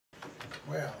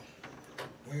Well,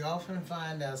 we often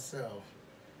find ourselves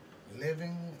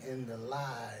living in the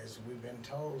lies we've been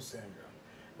told syndrome,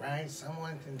 right?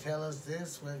 Someone can tell us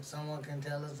this, when someone can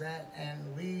tell us that, and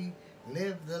we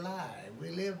live the lie.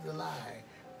 We live the lie,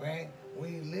 right?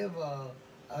 We live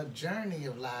a journey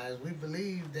of lies. We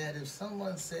believe that if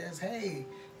someone says, hey,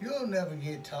 you'll never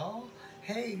get tall,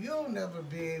 hey, you'll never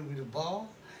be able to ball,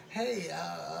 hey,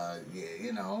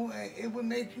 it would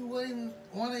make you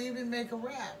want to even make a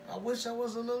rap. I wish I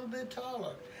was a little bit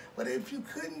taller. But if you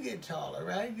couldn't get taller,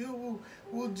 right, you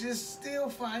will just still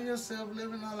find yourself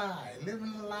living a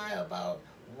lie about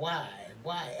why.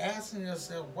 Why? Asking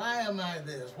yourself, why am I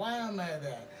this? Why am I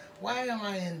that? Why am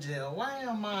I in jail? Why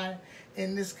am I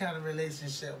in this kind of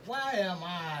relationship? Why am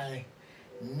I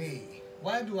me?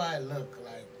 Why do I look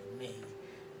like me?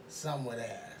 Some would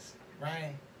ask,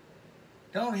 right?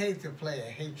 Don't hate the player,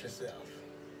 hate yourself.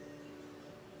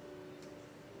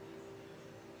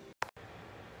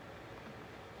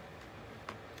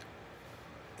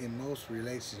 In most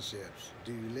relationships,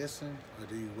 do you listen or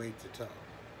do you wait to talk?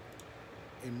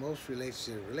 In most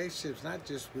relationships, not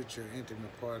just with your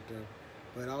intimate partner,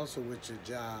 but also with your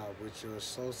job, with your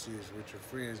associates, with your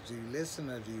friends, do you listen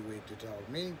or do you wait to talk?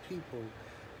 Many people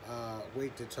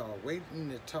wait to talk. Waiting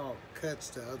to talk cuts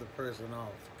the other person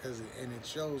off and it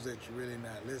shows that you're really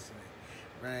not listening,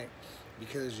 right?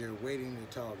 Because you're waiting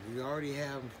to talk. You already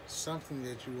have something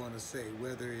that you want to say,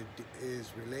 whether it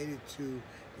is related to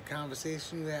the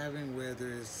conversation you're having,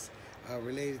 whether it's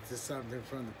related to something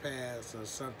from the past or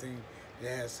something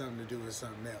that has something to do with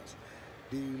something else.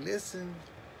 Do you listen?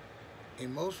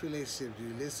 In most relationships, do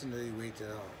you listen or you wait to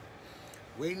talk?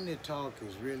 Waiting to talk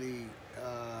is really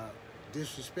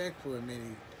disrespectful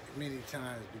many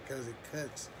times because it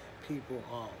cuts people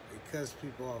off. It cuts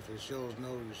people off. It shows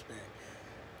no respect.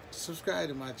 Subscribe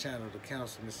to my channel, The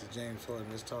Counselor, Mr. James Horton.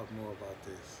 Let's talk more about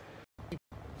this.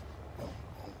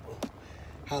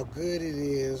 How good it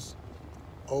is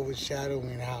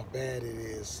overshadowing how bad it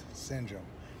is syndrome.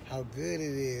 How good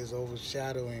it is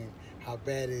overshadowing how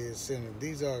bad it is syndrome.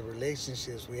 These are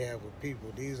relationships we have with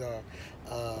people. These are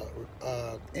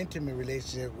intimate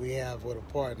relationships we have with a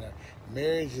partner.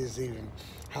 Marriages even.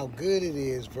 How good it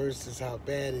is versus how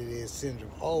bad it is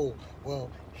syndrome. Oh,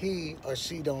 well, he or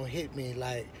she don't hit me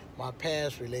like my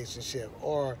past relationship.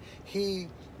 Or he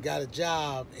got a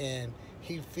job and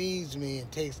he feeds me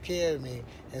and takes care of me.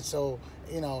 And so,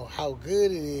 how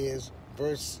good it is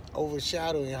versus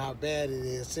overshadowing how bad it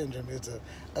is syndrome. It's an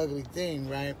ugly thing,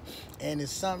 right? And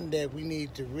it's something that we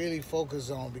need to really focus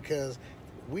on because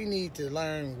we need to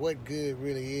learn what good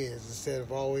really is instead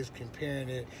of always comparing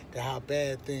it to how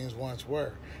bad things once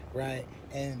were, right?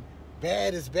 And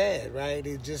bad is bad, right?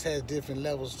 It just has different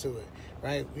levels to it,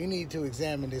 right? We need to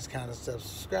examine this kind of stuff.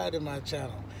 Subscribe to my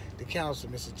channel, The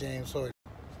Counselor, Mr. James Horton.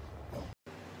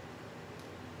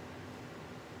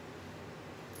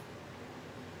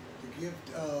 The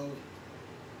gift of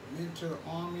mental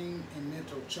arming and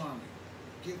mental charming.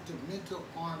 Gift of mental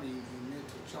arming and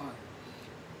mental charming.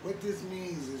 What this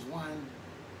means is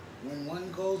when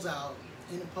one goes out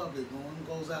in the public, when one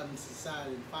goes out in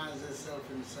society and finds itself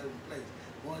in a certain place,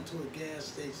 going to a gas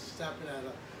station, stopping at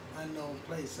an unknown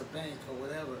place, a bank or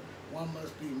whatever, one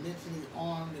must be mentally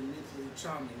armed and mentally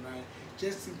charming, right?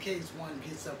 Just in case one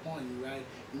gets up on you, right?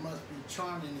 You must be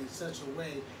charming in such a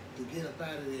way to get up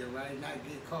out of there, right? Not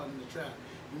get caught in the trap.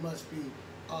 You must be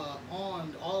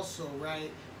armed also, right?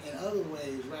 In other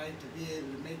ways, right? To be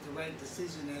able to make the right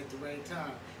decision at the right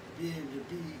time. To be able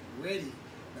to be ready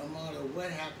no matter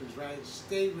what happens, right?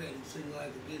 Stay ready so you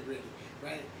have to get ready,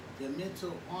 right? The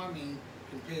mental arming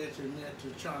compared to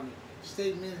mental charming.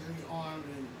 Stay mentally armed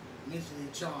and mentally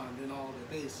charmed in all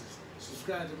the bases.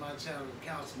 Subscribe to my channel, The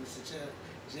Counselor, Mr.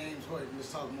 James Horton.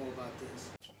 Let's talk more about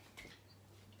this.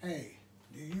 Hey,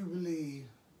 do you believe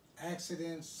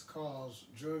accidents cause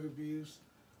drug abuse,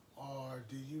 or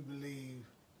do you believe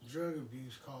drug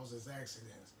abuse causes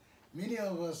accidents? Many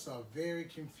of us are very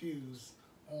confused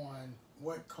on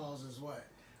what causes what.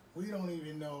 We don't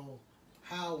even know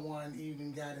how one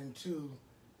even got into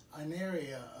an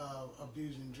area of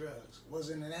abusing drugs. Was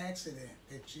it an accident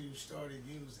that you started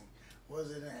using?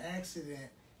 Was it an accident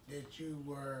that you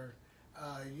were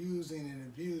using and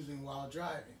abusing while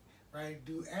driving, right?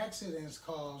 Do accidents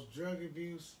cause drug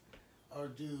abuse, or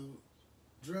do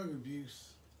drug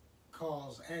abuse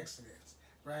cause accidents,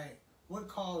 right? What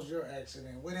caused your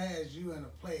accident? What has you in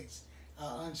a place,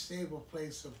 an unstable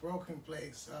place, a broken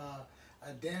place,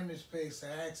 a damaged place,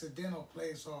 an accidental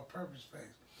place, or a purpose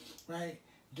place, right?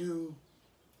 Do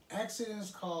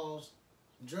accidents cause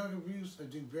drug abuse, or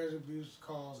do drug abuse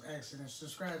cause accidents?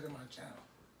 Subscribe to my channel.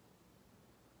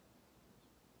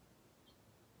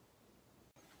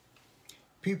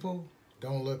 People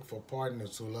don't look for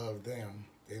partners who love them.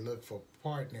 They look for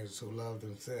partners who love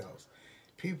themselves.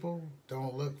 People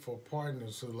don't look for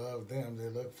partners who love them. They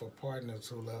look for partners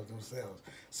who love themselves.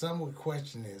 Some would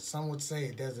question this. Some would say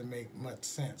it doesn't make much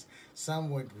sense. Some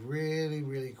would really,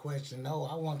 really question, no,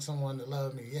 I want someone to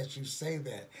love me. Yes, you say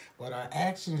that. But our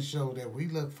actions show that we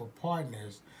look for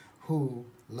partners who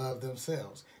love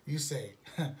themselves. You say,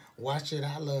 why should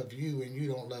I love you and you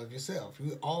don't love yourself?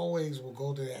 You always will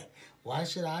go to that. Why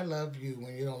should I love you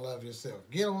when you don't love yourself?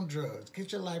 Get on drugs.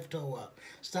 Get your life towed up.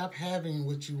 Stop having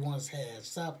what you once had.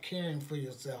 Stop caring for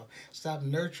yourself. Stop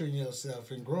nurturing yourself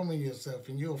and grooming yourself,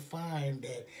 and you'll find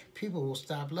that people will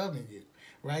stop loving you.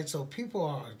 Right? So people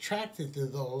are attracted to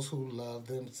those who love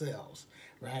themselves.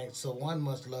 Right? So one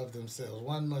must love themselves.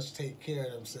 One must take care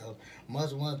of themselves.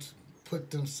 Must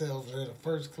put themselves in a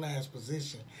first class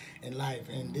position in life,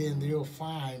 and then you'll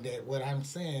find that what I'm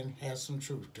saying has some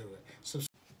truth to it. So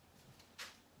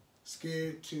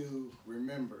scared to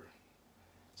remember.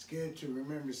 Scared to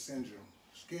remember syndrome.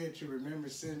 Scared to remember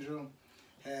syndrome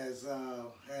has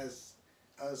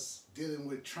us dealing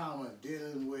with trauma,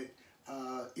 dealing with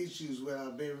issues with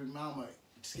our baby mama.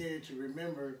 Scared to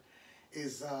remember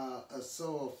is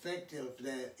so effective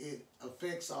that it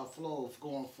affects our flow of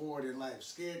going forward in life.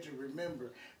 Scared to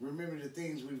remember the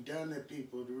things we've done to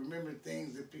people, to remember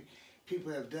things that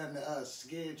people have done to us.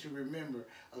 Scared to remember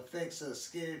affects us.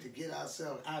 Scared to get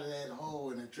ourselves out of that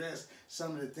hole and address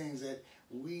some of the things that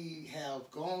we have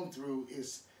gone through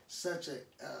is such a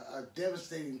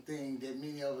devastating thing that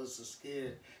many of us are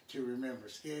scared to remember.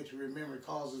 Scared to remember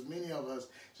causes many of us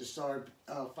to start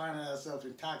finding ourselves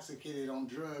intoxicated on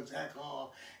drugs,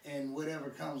 alcohol, and whatever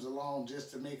comes along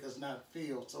just to make us not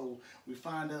feel. So we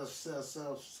find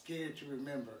ourselves scared to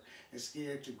remember and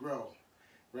scared to grow,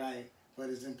 right? But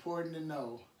it's important to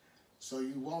know so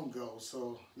you won't go.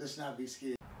 So let's not be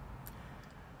scared.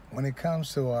 When it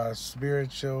comes to our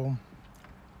spiritual,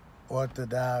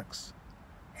 orthodox,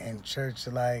 and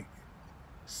church-like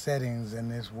settings in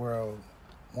this world,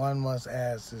 one must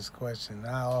ask this question.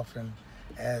 I often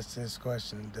ask this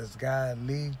question: does God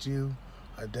lead you,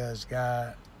 or does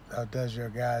your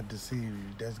God deceive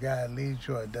you? Does God lead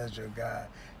you, or does your God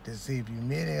deceive you?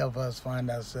 Many of us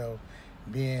find ourselves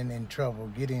being in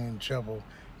trouble, getting in trouble,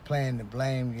 playing the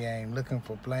blame game, looking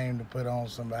for blame to put on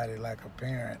somebody like a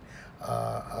parent,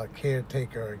 a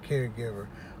caretaker, a caregiver,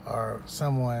 or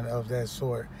someone of that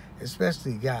sort,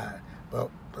 especially God. But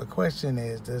the question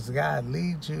is, does God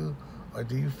lead you, or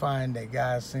do you find that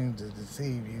God seems to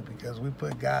deceive you? Because we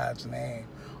put God's name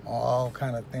on all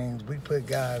kind of things. We put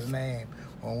God's name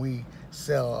when we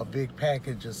sell a big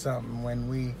package or something, when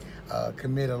we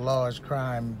commit a large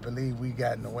crime and believe we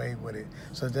gotten away with it.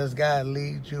 So does God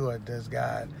lead you, or does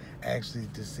God actually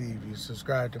deceive you?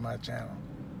 Subscribe to my channel.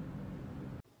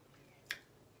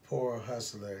 Poor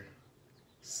hustler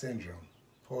syndrome.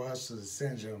 Poor hustler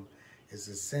syndrome is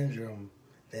a syndrome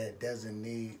that doesn't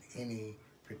need any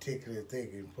particular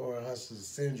thinking. Poor hustler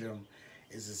syndrome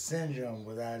is a syndrome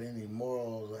without any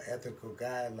morals or ethical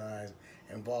guidelines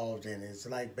involved in it. It's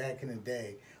like back in the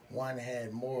day, one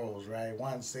had morals, right?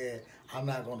 One said, I'm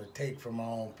not going to take from my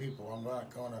own people. I'm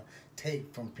not going to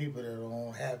take from people that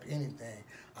don't have anything.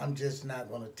 I'm just not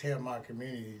going to tear my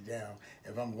community down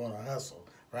if I'm going to hustle,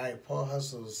 right? Poor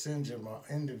hustler syndrome are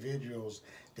individuals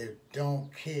that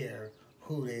don't care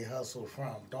who they hustle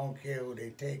from, don't care who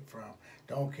they take from,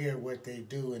 don't care what they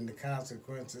do and the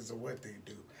consequences of what they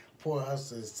do. Poor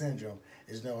hustler syndrome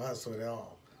is no hustle at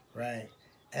all, right?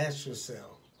 Ask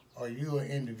yourself, are you an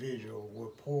individual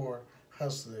with poor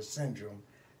hustler syndrome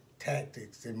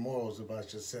tactics and morals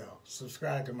about yourself?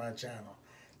 Subscribe to my channel,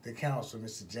 The Counselor,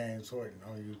 Mr. James Horton,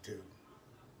 on YouTube.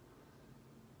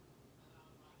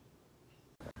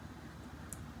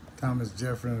 Thomas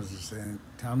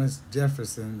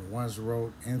Jefferson once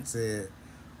wrote and said,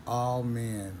 all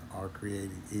men are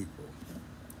created equal.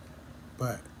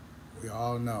 But we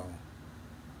all know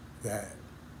that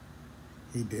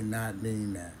he did not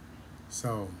mean that.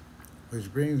 So,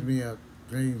 which brings me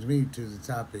to the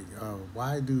topic of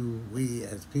why do we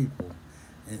as people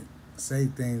say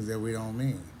things that we don't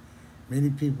mean?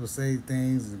 Many people say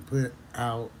things and put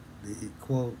out the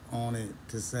quote on it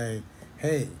to say,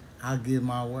 hey, I'll give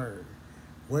my word.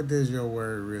 What does your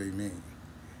word really mean?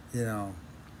 You know,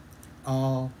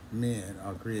 all men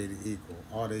are created equal.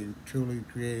 Are they truly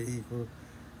created equal?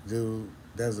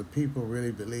 Does the people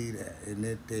really believe that? And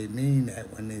that they mean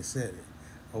that when they said it?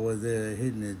 Or was there a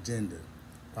hidden agenda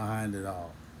behind it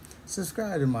all?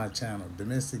 Subscribe to my channel,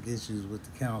 Domestic Issues with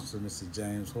the Counselor, Mr.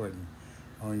 James Horton,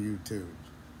 on YouTube.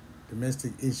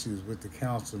 Domestic Issues with the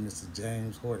Counselor, Mr.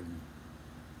 James Horton.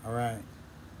 All right?